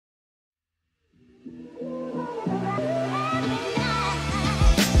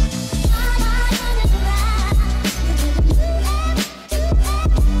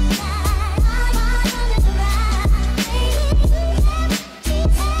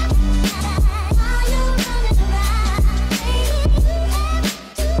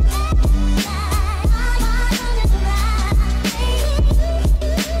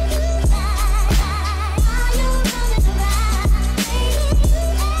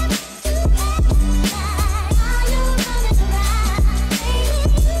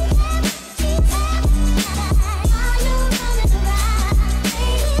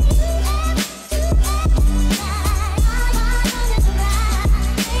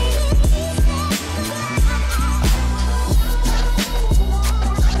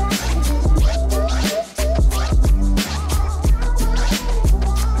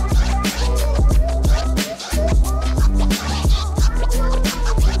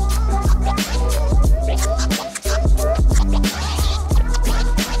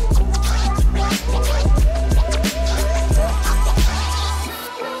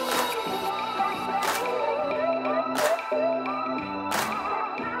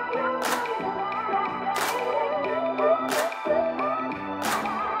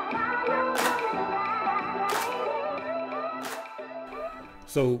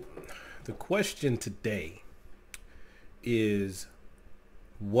So the question today is,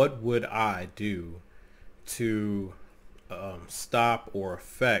 what would I do to stop or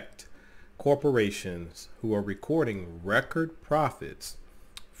affect corporations who are recording record profits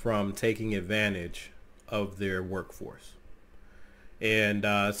from taking advantage of their workforce? And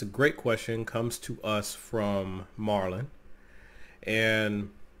it's a great question, comes to us from Marlon.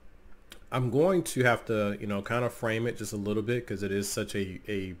 And I'm going to have to, kind of frame it just a little bit because it is such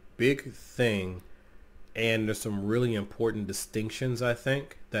a big thing. And there's some really important distinctions, I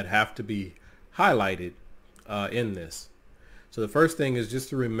think, that have to be highlighted in this. So the first thing is just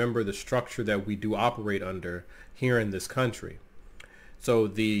to remember the structure that we do operate under here in this country. So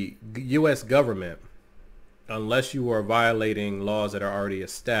the U.S. government, unless you are violating laws that are already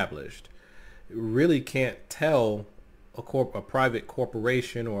established, really can't tell a private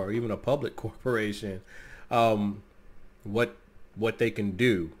corporation or even a public corporation what they can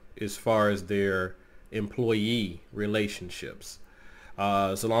do as far as their employee relationships,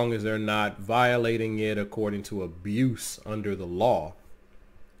 so long as they're not violating it according to abuse under the law.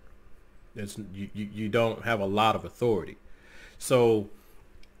 You don't have a lot of authority. So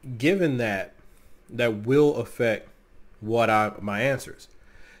given that will affect my answers,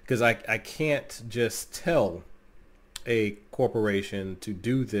 because I can't just tell a corporation to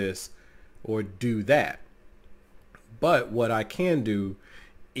do this or do that. But what I can do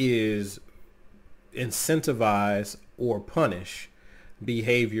is incentivize or punish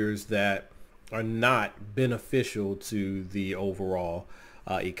behaviors that are not beneficial to the overall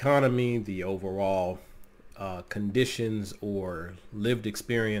economy, the overall conditions or lived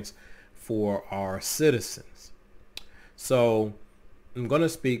experience for our citizens. So I'm going to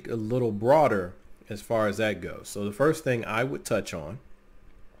speak a little broader as far as that goes. So the first thing I would touch on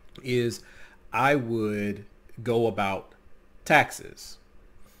is I would go about taxes.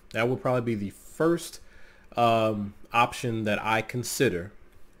 That would probably be the first option that I consider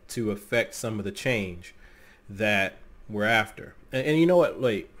to affect some of the change that we're after. And you know what?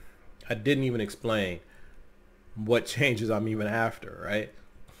 Wait, I didn't even explain what changes I'm even after, right?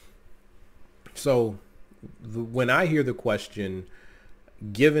 So when I hear the question,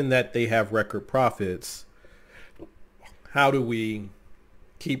 given that they have record profits, how do we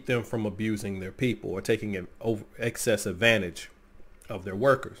keep them from abusing their people or taking excess advantage of their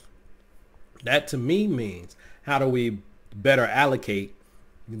workers? That to me means, how do we better allocate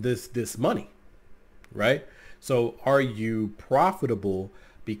this money, right? So are you profitable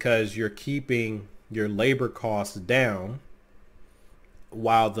because you're keeping your labor costs down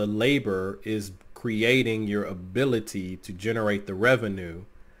while the labor is creating your ability to generate the revenue?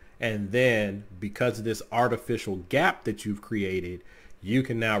 And then because of this artificial gap that you've created, you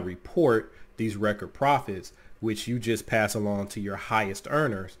can now report these record profits, which you just pass along to your highest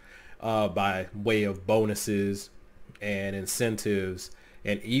earners by way of bonuses and incentives,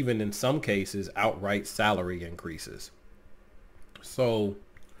 and even in some cases outright salary increases. So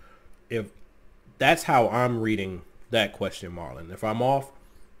if that's how I'm reading that question, Marlon, if I'm off,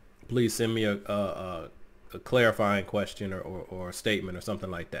 please send me a clarifying question or a statement or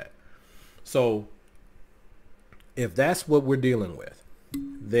something like that. So if that's what we're dealing with,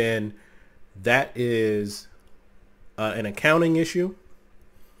 then that is an accounting issue.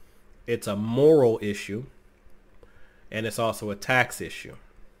 It's a moral issue, and it's also a tax issue.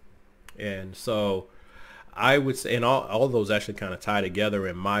 And so I would say, and all of those actually kind of tie together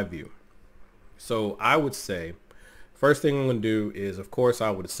in my view. So I would say, first thing I'm going to do is, of course,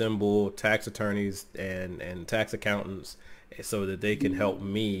 I would assemble tax attorneys and tax accountants so that they can help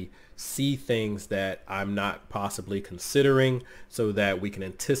me see things that I'm not possibly considering, so that we can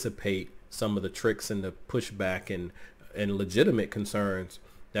anticipate some of the tricks and the pushback and legitimate concerns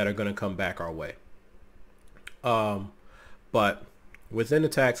that are going to come back our way. But within the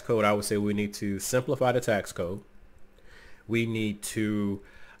tax code, I would say we need to simplify the tax code. We need to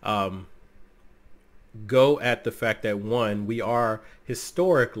go at the fact that, one, we have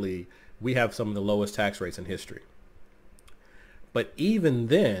some of the lowest tax rates in history. But even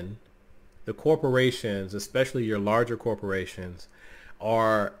then, the corporations, especially your larger corporations,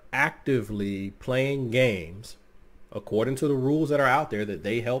 are actively playing games according to the rules that are out there that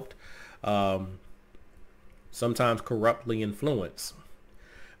they helped sometimes corruptly influence.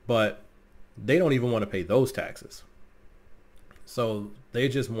 But they don't even want to pay those taxes. So they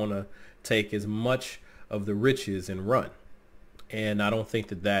just want to take as much of the riches and run. And I don't think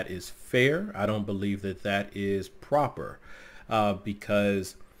that that is fair. I don't believe that that is proper,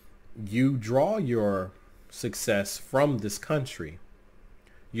 because you draw your success from this country.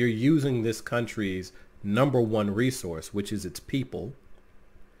 You're using this country's number one resource, which is its people,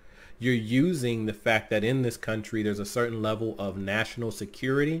 You're using the fact that in this country there's a certain level of national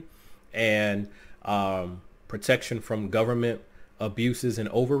security and protection from government abuses and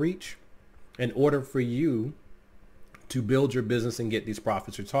overreach in order for you to build your business and get these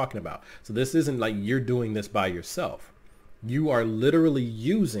profits you're talking about. So this isn't like you're doing this by yourself. You are literally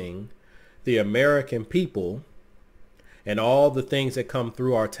using the American people and all the things that come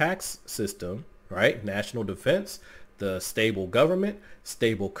through our tax system, right? National defense, the stable government,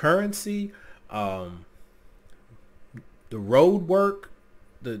 stable currency, the road work,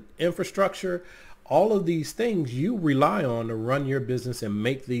 the infrastructure, all of these things you rely on to run your business and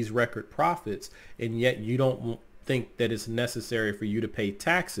make these record profits. And yet you don't think that it's necessary for you to pay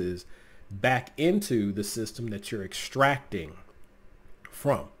taxes back into the system that you're extracting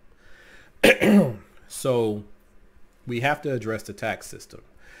from. So we have to address the tax system.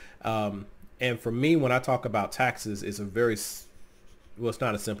 And for me, when I talk about taxes, it's a very, well, it's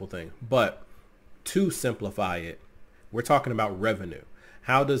not a simple thing, but to simplify it, we're talking about revenue.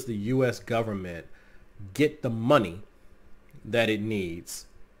 How does the U.S. government get the money that it needs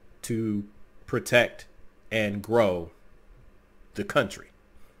to protect and grow the country?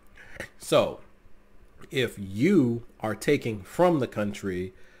 So if you are taking from the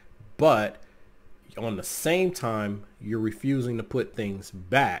country, but on the same time, you're refusing to put things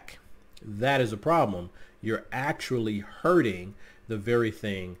back, that is a problem. You're actually hurting the very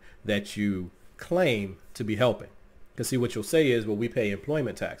thing that you claim to be helping. Because see, what you'll say is, well, we pay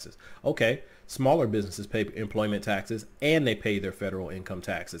employment taxes. Okay, smaller businesses pay employment taxes and they pay their federal income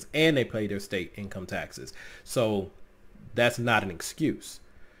taxes and they pay their state income taxes. So that's not an excuse.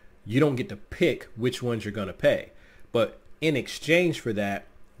 You don't get to pick which ones you're going to pay. But in exchange for that,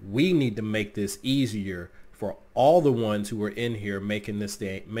 we need to make this easier for all the ones who are in here making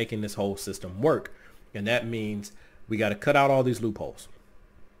this whole system work. And that means we got to cut out all these loopholes.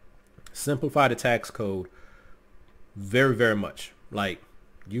 Simplify the tax code very, very much. Like,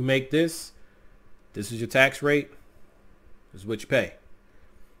 you make this is your tax rate, this is what you pay.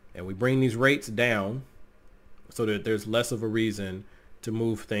 And we bring these rates down so that there's less of a reason to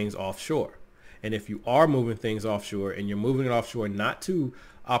move things offshore. And if you are moving things offshore and you're moving it offshore not to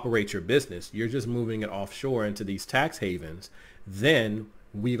operate your business, you're just moving it offshore into these tax havens, then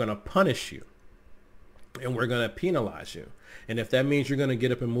we're going to punish you and we're going to penalize you. And if that means you're going to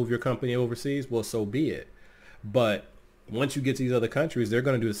get up and move your company overseas, well, so be it. But once you get to these other countries, they're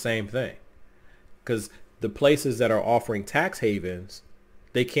going to do the same thing, because the places that are offering tax havens,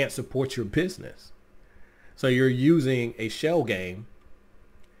 they can't support your business. So you're using a shell game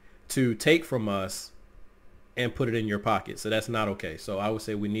to take from us and put it in your pocket. So that's not okay. So I would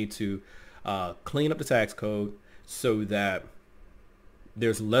say we need to clean up the tax code so that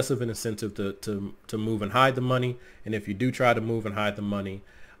there's less of an incentive to move and hide the money. And if you do try to move and hide the money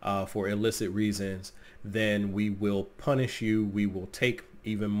for illicit reasons, then we will punish you. We will take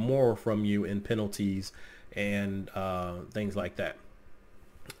even more from you in penalties and things like that.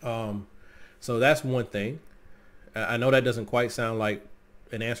 So that's one thing. I know that doesn't quite sound like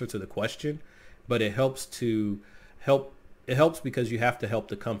an answer to the question, but it helps because you have to help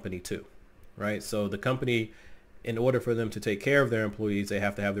the company too, right? So the company, in order for them to take care of their employees, they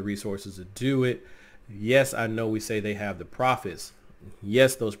have to have the resources to do it. Yes, I know we say they have the profits.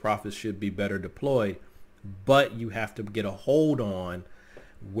 Yes, those profits should be better deployed, but you have to get a hold on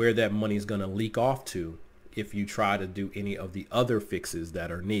where that money is going to leak off to if you try to do any of the other fixes that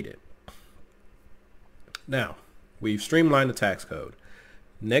are needed. Now, we've streamlined the tax code.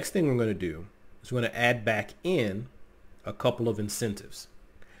 Next thing we're going to do is we're going to add back in a couple of incentives.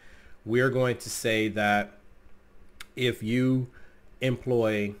 We're going to say that if you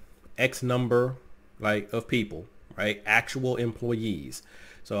employ X number of people, right, actual employees.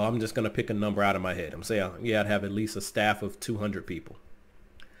 So I'm just going to pick a number out of my head. I'm saying, yeah, I'd have at least a staff of 200 people.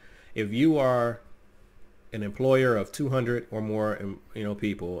 If you are an employer of 200 or more,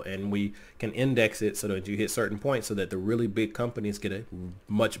 people, and we can index it so that you hit certain points so that the really big companies get a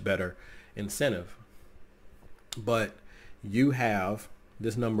much better incentive. But you have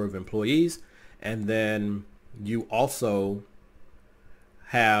this number of employees, and then you also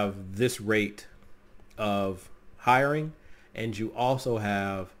have this rate of hiring, and you also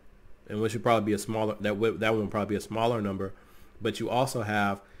have, and which should probably be a smaller, that one probably be a smaller number, but you also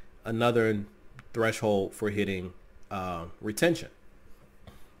have another threshold for hitting retention.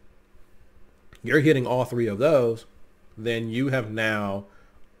 You're hitting all three of those, then you have now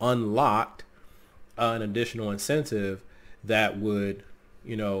unlocked an additional incentive that would,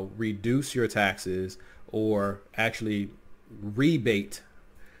 reduce your taxes or actually rebate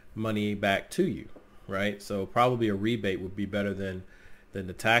money back to you, right? So probably a rebate would be better than than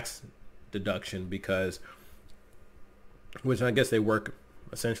the tax deduction, because, which I guess they work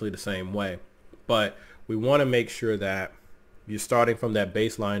essentially the same way. But we want to make sure that you're starting from that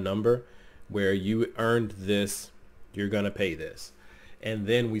baseline number where you earned this, you're going to pay this. And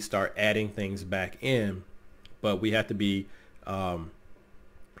then we start adding things back in, but we have to be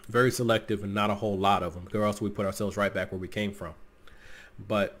very selective and not a whole lot of them, or else we put ourselves right back where we came from.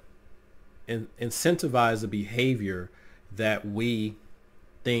 But incentivize the behavior that we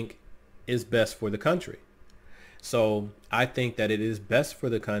think is best for the country. So I think that it is best for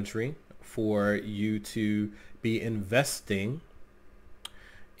the country for you to be investing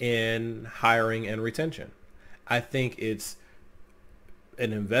in hiring and retention. I think it's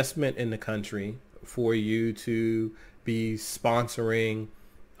an investment in the country for you to be sponsoring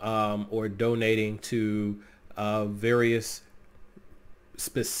or donating to various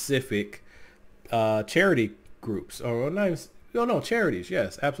specific charity groups, or not even, no, charities.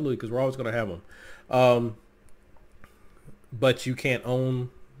 Yes, absolutely, because we're always going to have them. But you can't own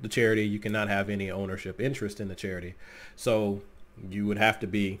the charity. You cannot have any ownership interest in the charity. So you would have to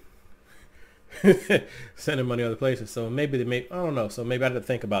be sending money other places. So maybe they may, I don't know. So maybe I have to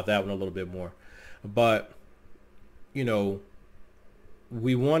think about that one a little bit more. But, you know,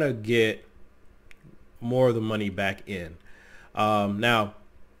 we want to get more of the money back in. Now,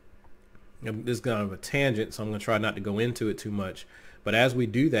 this is kind of a tangent, so I'm going to try not to go into it too much. But as we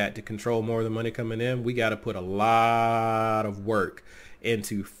do that, to control more of the money coming in, we got to put a lot of work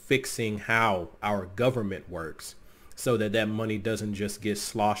into fixing how our government works, so that that money doesn't just get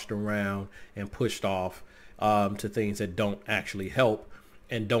sloshed around and pushed off to things that don't actually help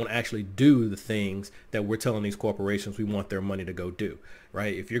and don't actually do the things that we're telling these corporations we want their money to go do,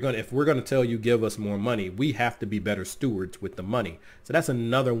 right? If we're gonna tell you give us more money, we have to be better stewards with the money. So that's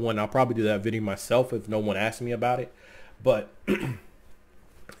another one. I'll probably do that video myself if no one asks me about it, but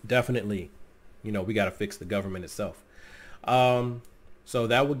definitely, you know, we got to fix the government itself. So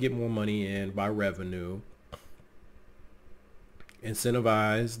that would get more money in by revenue.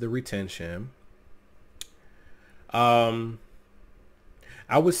 Incentivize the retention. I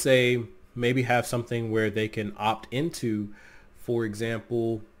would say maybe have something where they can opt into, for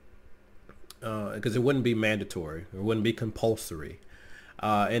example, because it wouldn't be mandatory, it wouldn't be compulsory,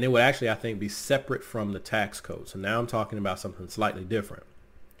 and it would actually, I think, be separate from the tax code. So now I'm talking about something slightly different.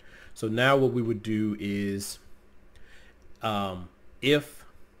 So now what we would do is, if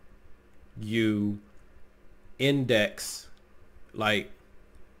you index like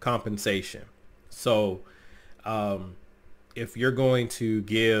compensation, so if you're going to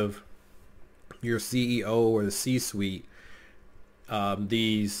give your CEO or the C-suite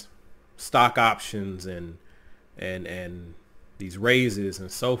these stock options and these raises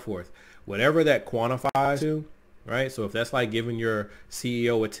and so forth, whatever that quantifies to, right? So if that's like giving your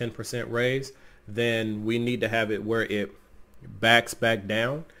CEO a 10% raise, then we need to have it where it backs back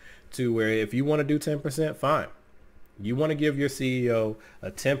down to where if you want to do 10%, fine. You want to give your CEO a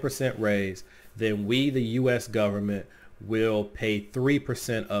 10% raise, then we, the U.S. government, will pay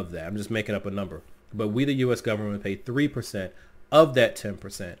 3% of that. I'm just making up a number. But we, the U.S. government, pay 3% of that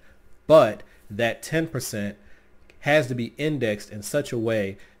 10%. But that 10% has to be indexed in such a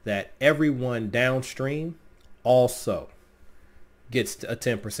way that everyone downstream also gets a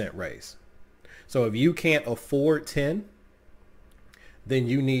 10% raise. So if you can't afford 10, then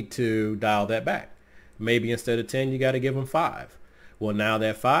you need to dial that back. Maybe instead of 10, you got to give them 5. Well, now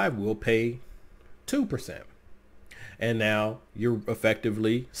that 5 will pay 2%. And now you're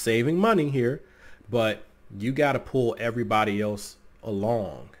effectively saving money here, but you got to pull everybody else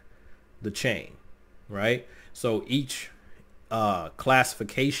along the chain, right? So each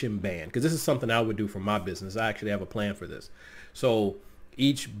classification band, because this is something I would do for my business. I actually have a plan for this. So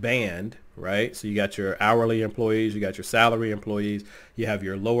each band, right? So you got your hourly employees, you got your salary employees, you have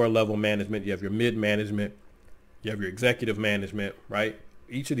your lower level management, you have your mid management, you have your executive management, right?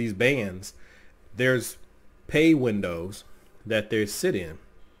 Each of these bands, there's pay windows that they sit in,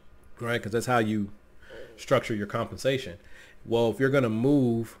 right? Because that's how you structure your compensation. Well, if you're going to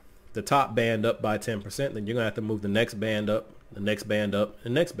move the top band up by 10%, then you're going to have to move the next band up, the next band up, the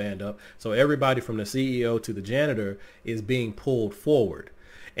next band up. So everybody from the CEO to the janitor is being pulled forward.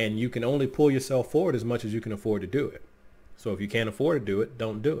 And you can only pull yourself forward as much as you can afford to do it. So if you can't afford to do it,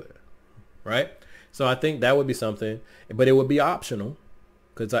 don't do it, right? So I think that would be something, but it would be optional,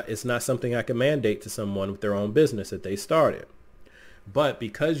 because it's not something I can mandate to someone with their own business that they started. But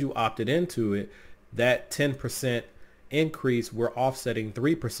because you opted into it, that 10% increase, we're offsetting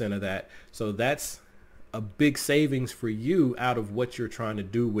 3% of that. So that's a big savings for you out of what you're trying to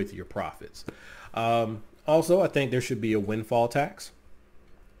do with your profits. Also, I think there should be a windfall tax.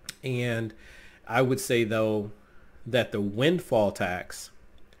 And I would say, though, that the windfall tax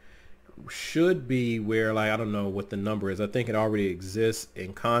should be where, like, I don't know what the number is. I think it already exists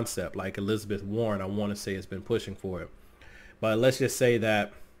in concept. Like Elizabeth Warren, I want to say, has been pushing for it. But let's just say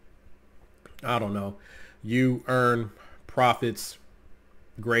that, I don't know, you earn profits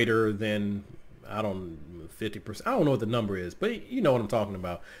greater than, I don't, 50%. I don't know what the number is, but you know what I'm talking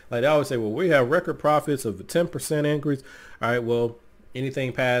about. Like, they always say, well, we have record profits of a 10% increase. All right, well,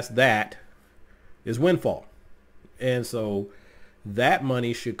 anything past that is windfall. And so that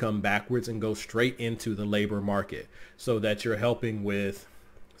money should come backwards and go straight into the labor market, so that you're helping with,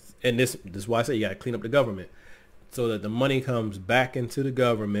 and this is why I say you got to clean up the government, so that the money comes back into the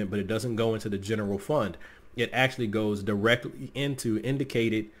government, but it doesn't go into the general fund. It actually goes directly into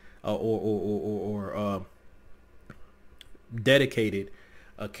indicated or dedicated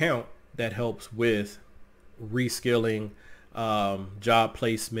account that helps with reskilling, job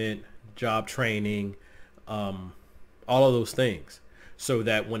placement, job training, all of those things, so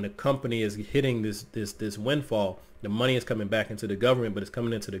that when the company is hitting this windfall, the money is coming back into the government, but it's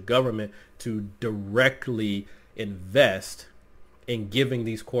coming into the government to directly invest in giving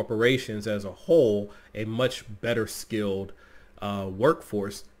these corporations as a whole a much better skilled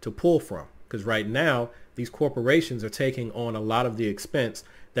workforce to pull from. Because right now, these corporations are taking on a lot of the expense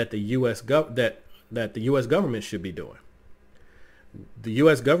that the U.S. that the U.S. government should be doing. The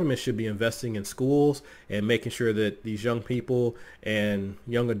U.S. government should be investing in schools and making sure that these young people and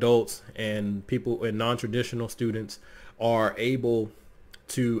young adults and people and non-traditional students are able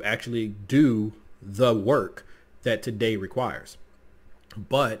to actually do the work that today requires.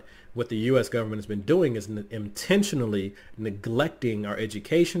 But what the U.S. government has been doing is intentionally neglecting our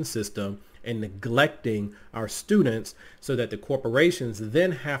education system and neglecting our students, so that the corporations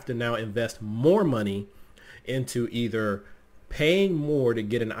then have to now invest more money into either paying more to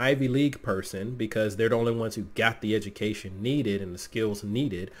get an Ivy League person, because they're the only ones who got the education needed and the skills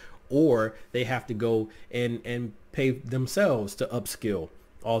needed, or they have to go and pay themselves to upskill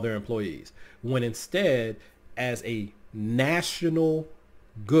all their employees. When instead, as a national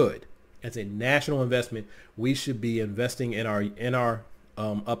good, as a national investment, we should be investing in our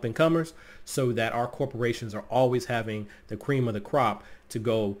up and comers, so that our corporations are always having the cream of the crop to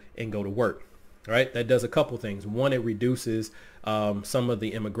go to work. All right, that does a couple things. One, it reduces some of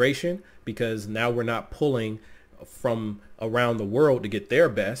the immigration, because now we're not pulling from around the world to get their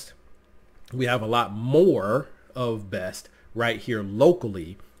best. We have a lot more of best right here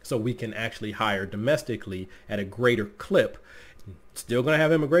locally, so we can actually hire domestically at a greater clip. Still going to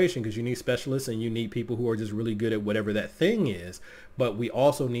have immigration, because you need specialists and you need people who are just really good at whatever that thing is. But we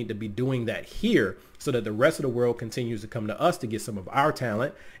also need to be doing that here, so that the rest of the world continues to come to us to get some of our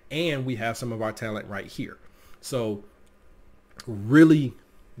talent, and we have some of our talent right here. So really,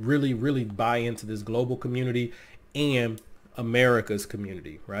 really, really buy into this global community and America's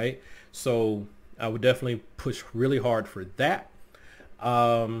community, right? So I would definitely push really hard for that.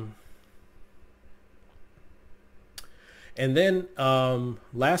 And then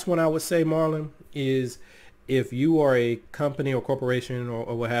last one I would say, Marlon, is if you are a company or corporation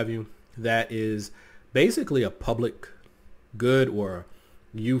or what have you that is basically a public good, or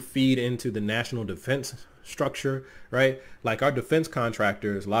you feed into the national defense structure, right? Like our defense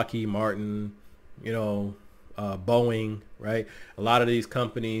contractors, Lockheed Martin, Boeing, right? A lot of these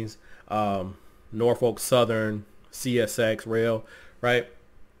companies, Norfolk Southern, CSX Rail, right?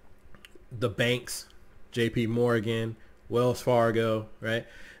 The banks, JP Morgan, Wells Fargo, right?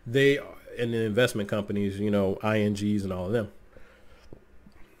 They, and the investment companies, INGs and all of them.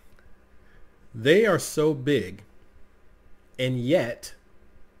 They are so big, and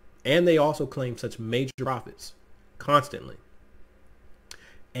they also claim such major profits constantly.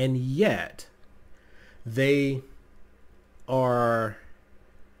 And yet they are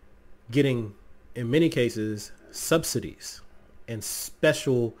getting, in many cases, subsidies and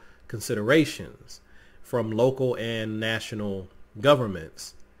special considerations from local and national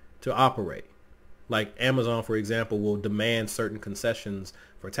governments to operate. Like Amazon, for example, will demand certain concessions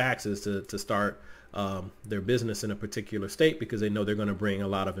for taxes to start their business in a particular state, because they know they're going to bring a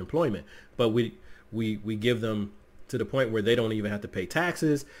lot of employment. But we give them to the point where they don't even have to pay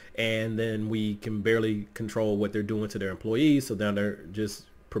taxes, and then we can barely control what they're doing to their employees. So now they're just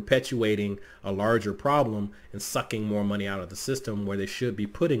perpetuating a larger problem and sucking more money out of the system where they should be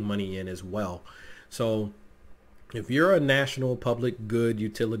putting money in as well. So if you're a national public good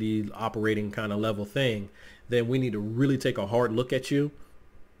utility operating kind of level thing, then we need to really take a hard look at you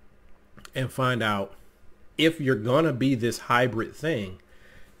and find out, if you're going to be this hybrid thing,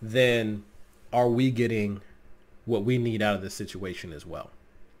 then are we getting what we need out of this situation as well?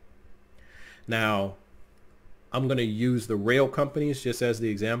 Now, I'm going to use the rail companies just as the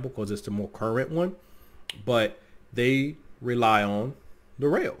example because it's the more current one, but they rely on the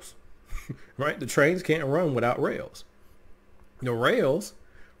rails, right? The trains can't run without rails. The rails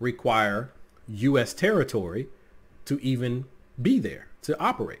require U.S. territory to even be there, to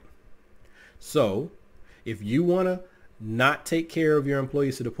operate. So if you want to not take care of your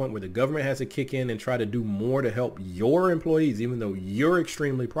employees to the point where the government has to kick in and try to do more to help your employees, even though you're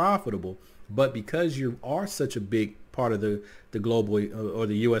extremely profitable, but because you are such a big part of the global or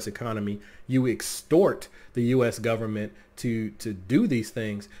the U.S. economy, you extort the U.S. government to do these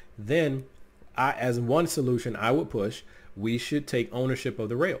things, then as one solution, I would push, we should take ownership of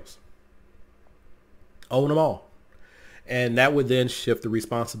the rails. Own them all. And that would then shift the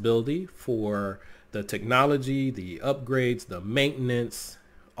responsibility for the technology, the upgrades, the maintenance,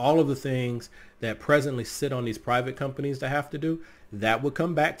 all of the things that presently sit on these private companies to have to do. That would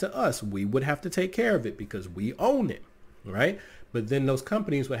come back to us. We would have to take care of it because we own it, right? But then those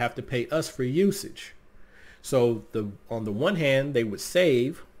companies would have to pay us for usage. So on the one hand, they would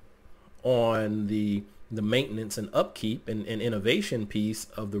save on the maintenance and upkeep and innovation piece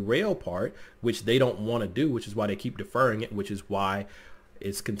of the rail part, which they don't want to do, which is why they keep deferring it, which is why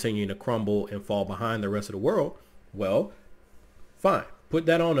it's continuing to crumble and fall behind the rest of the world. Well, fine. Put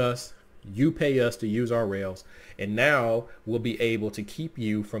that on us. You pay us to use our rails. And now we'll be able to keep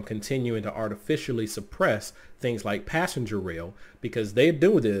you from continuing to artificially suppress things like passenger rail, because they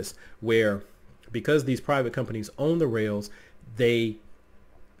do this where, because these private companies own the rails, they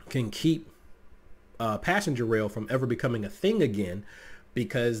can keep passenger rail from ever becoming a thing again,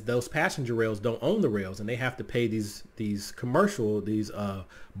 because those passenger rails don't own the rails and they have to pay these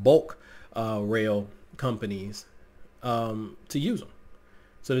bulk rail companies to use them.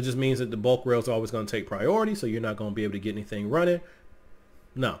 So it just means that the bulk rails are always going to take priority, so you're not going to be able to get anything running.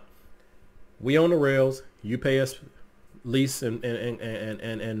 No, we own the rails. You pay us lease and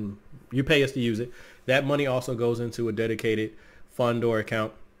you pay us to use it. That money also goes into a dedicated fund or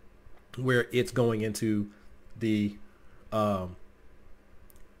account where it's going into the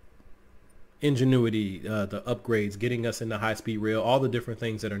ingenuity, the upgrades, getting us into high-speed rail, all the different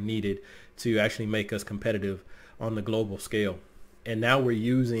things that are needed to actually make us competitive on the global scale. And now we're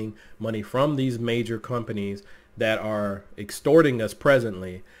using money from these major companies that are extorting us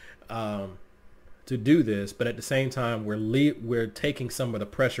presently to do this, but at the same time we're taking some of the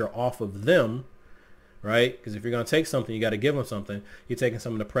pressure off of them, right? Because if you're going to take something, you got to give them something. You're taking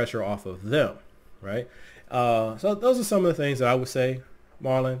some of the pressure off of them, right? So those are some of the things that I would say,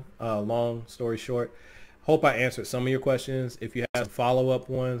 Marlon. Long story short, hope I answered some of your questions. If you have follow-up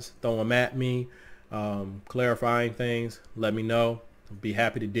ones, throw them at me. Clarifying things, let me know. I'll be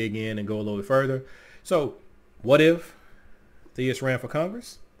happy to dig in and go a little bit further. So what if Theus ran for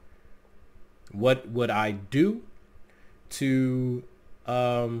Congress? What would I do to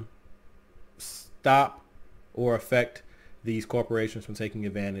stop or affect these corporations from taking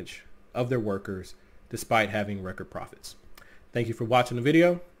advantage of their workers despite having record profits? Thank you for watching the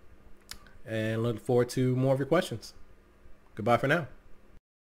video and look forward to more of your questions. Goodbye for now.